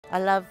I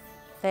love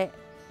that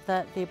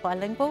they're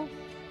bilingual,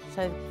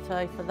 so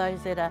for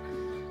those that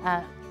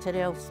are Te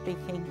Reo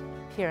speaking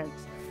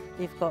parents,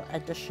 they've got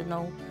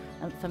additional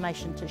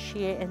information to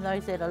share, and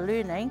those that are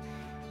learning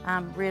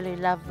really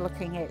love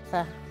looking at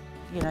the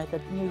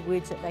new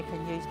words that they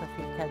can use with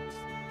their kids.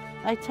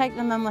 I take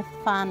them in with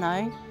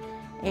whānau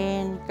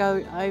and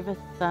go over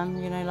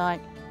them,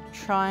 like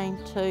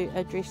trying to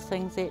address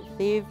things that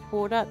they've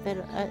brought up that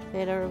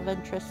are of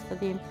interest for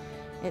them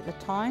at the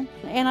time.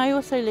 And I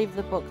also leave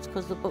the books,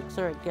 because the books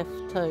are a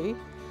gift too,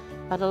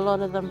 but a lot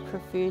of them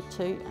prefer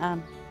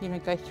to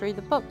go through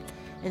the book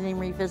and then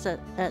revisit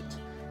it,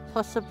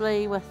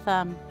 possibly with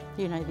their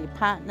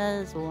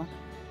partners or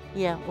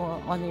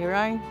on their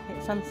own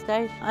at some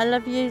stage. I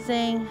love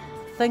using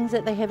things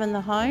that they have in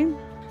the home,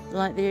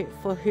 like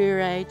for her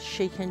age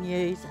she can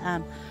use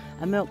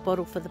a milk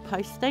bottle for the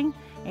posting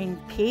and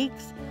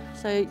pegs,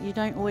 so you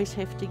don't always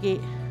have to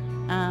get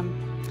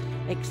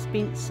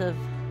expensive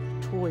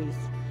toys.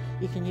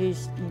 You can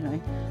use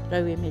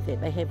Raewyn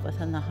that they have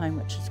within the home,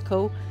 which is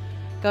cool.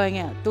 Going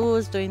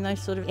outdoors, doing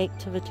those sort of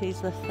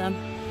activities with them.